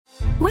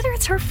Whether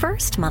it's her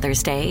first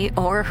Mother's Day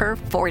or her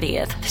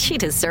 40th, she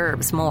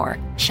deserves more.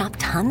 Shop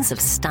tons of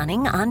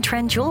stunning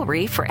on-trend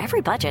jewelry for every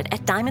budget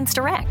at Diamonds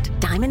Direct.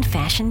 Diamond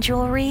fashion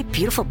jewelry,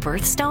 beautiful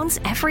birthstones,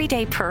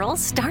 everyday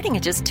pearls starting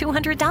at just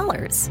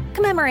 $200.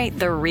 Commemorate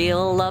the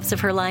real loves of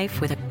her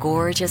life with a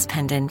gorgeous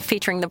pendant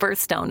featuring the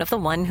birthstone of the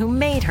one who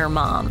made her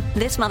mom.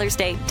 This Mother's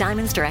Day,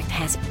 Diamonds Direct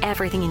has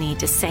everything you need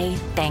to say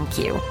thank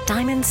you.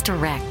 Diamonds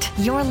Direct.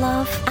 Your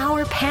love,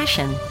 our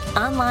passion.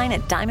 Online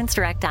at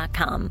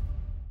diamondsdirect.com.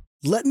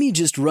 "Let me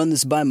just run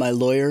this by my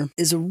lawyer"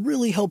 is a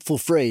really helpful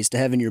phrase to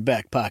have in your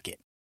back pocket.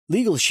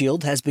 Legal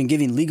Shield has been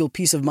giving legal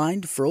peace of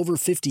mind for over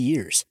 50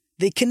 years.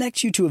 They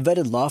connect you to a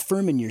vetted law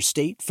firm in your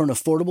state for an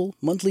affordable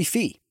monthly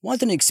fee.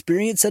 Want an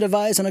experienced set of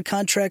eyes on a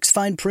contract's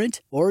fine print?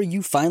 Or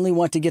you finally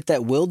want to get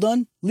that will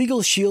done?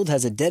 Legal Shield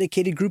has a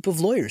dedicated group of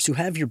lawyers who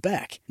have your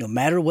back, no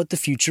matter what the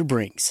future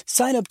brings.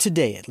 Sign up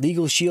today at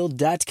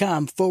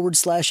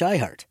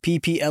LegalShield.com/iHeart.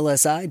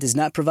 PPLSI does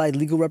not provide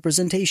legal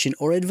representation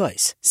or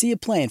advice. See a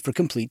plan for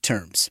complete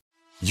terms.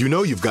 You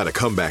know you've got a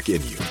comeback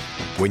in you.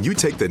 When you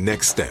take the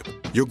next step,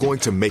 you're going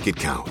to make it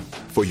count.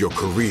 For your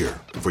career,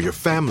 for your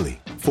family,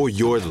 for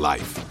your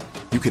life.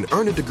 You can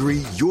earn a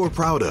degree you're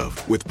proud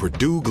of with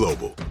Purdue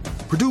Global.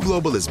 Purdue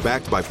Global is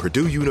backed by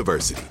Purdue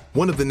University,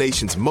 one of the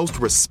nation's most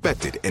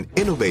respected and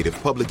innovative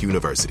public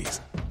universities.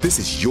 This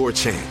is your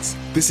chance.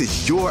 This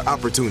is your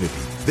opportunity.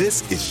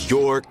 This is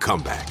your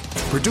comeback.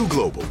 Purdue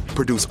Global,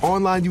 Purdue's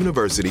online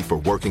university for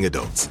working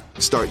adults.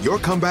 Start your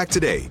comeback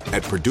today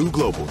at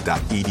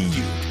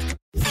purdueglobal.edu.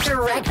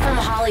 Direct from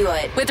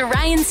Hollywood with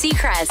Ryan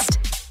Seacrest.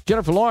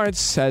 Jennifer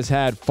Lawrence has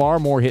had far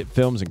more hit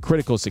films and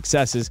critical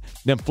successes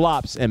than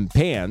flops and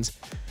pans.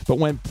 But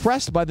when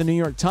pressed by the New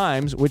York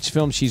Times which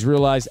film she's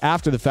realized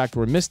after the fact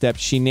were missteps,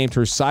 she named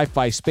her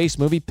sci-fi space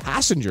movie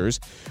Passengers,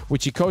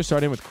 which she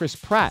co-starred in with Chris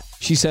Pratt.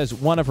 She says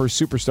one of her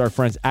superstar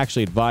friends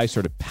actually advised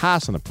her to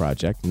pass on the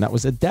project, and that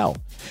was Adele.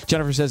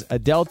 Jennifer says,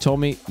 "Adele told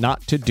me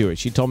not to do it.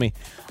 She told me,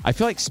 I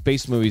feel like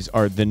space movies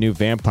are the new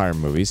vampire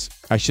movies.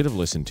 I should have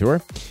listened to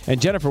her." And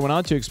Jennifer went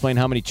on to explain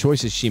how many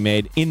choices she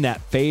made in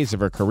that phase of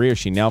her career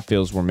she now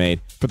feels were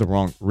made for the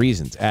wrong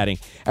reasons, adding,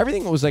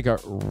 "Everything was like a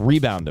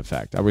rebound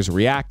effect. I was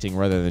reacting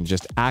rather than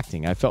just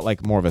acting. I felt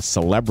like more of a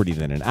celebrity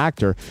than an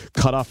actor,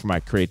 cut off from my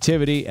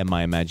creativity and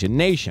my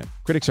imagination."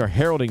 Critics are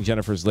heralding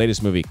Jennifer's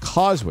latest movie,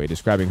 Causeway,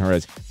 describing her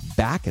as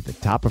back at the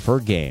top of her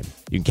game.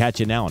 You can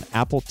catch it now on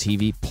Apple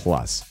TV+.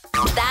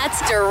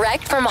 That's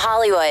Direct from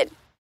Hollywood.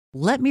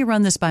 "Let me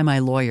run this by my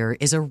lawyer"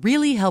 is a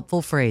really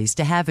helpful phrase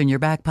to have in your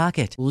back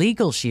pocket.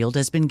 Legal Shield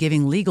has been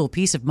giving legal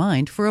peace of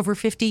mind for over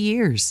 50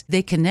 years.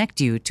 They connect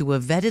you to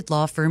a vetted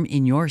law firm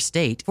in your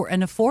state for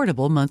an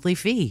affordable monthly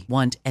fee.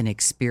 Want an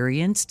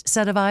experienced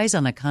set of eyes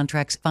on a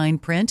contract's fine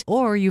print?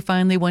 Or you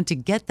finally want to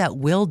get that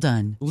will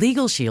done?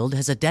 Legal Shield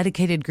has a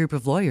dedicated group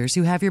of lawyers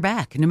who have your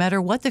back, no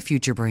matter what the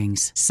future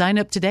brings. Sign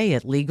up today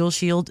at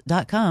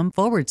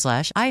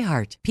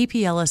LegalShield.com/iHeart.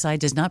 PPLSI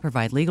does not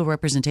provide legal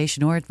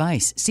representation or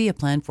advice. See a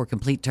plan for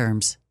complete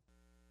terms.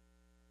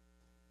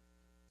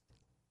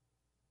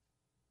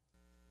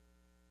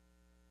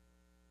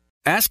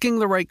 Asking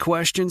the right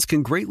questions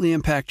can greatly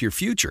impact your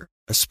future,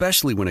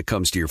 especially when it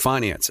comes to your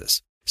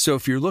finances. So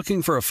if you're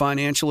looking for a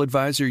financial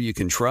advisor you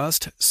can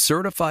trust,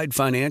 certified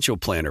financial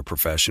planner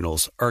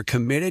professionals are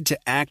committed to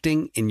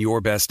acting in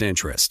your best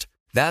interest.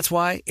 That's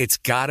why it's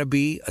got to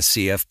be a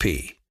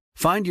CFP.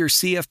 Find your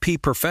CFP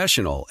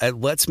professional at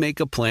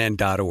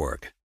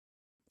letsmakeaplan.org.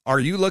 Are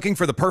you looking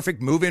for the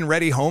perfect move-in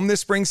ready home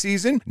this spring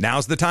season?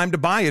 Now's the time to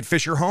buy at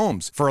Fisher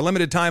Homes. For a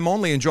limited time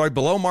only, enjoy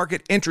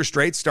below-market interest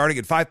rates starting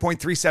at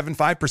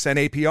 5.375%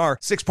 APR,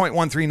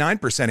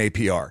 6.139%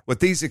 APR. With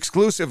these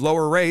exclusive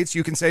lower rates,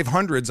 you can save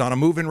hundreds on a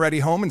move-in ready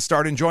home and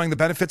start enjoying the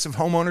benefits of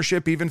home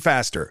ownership even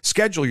faster.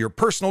 Schedule your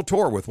personal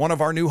tour with one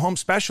of our new home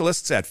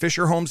specialists at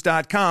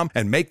FisherHomes.com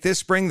and make this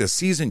spring the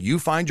season you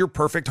find your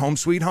perfect home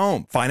sweet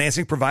home.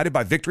 Financing provided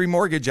by Victory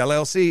Mortgage,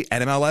 LLC,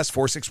 NMLS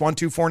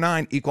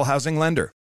 461249, Equal Housing Lender.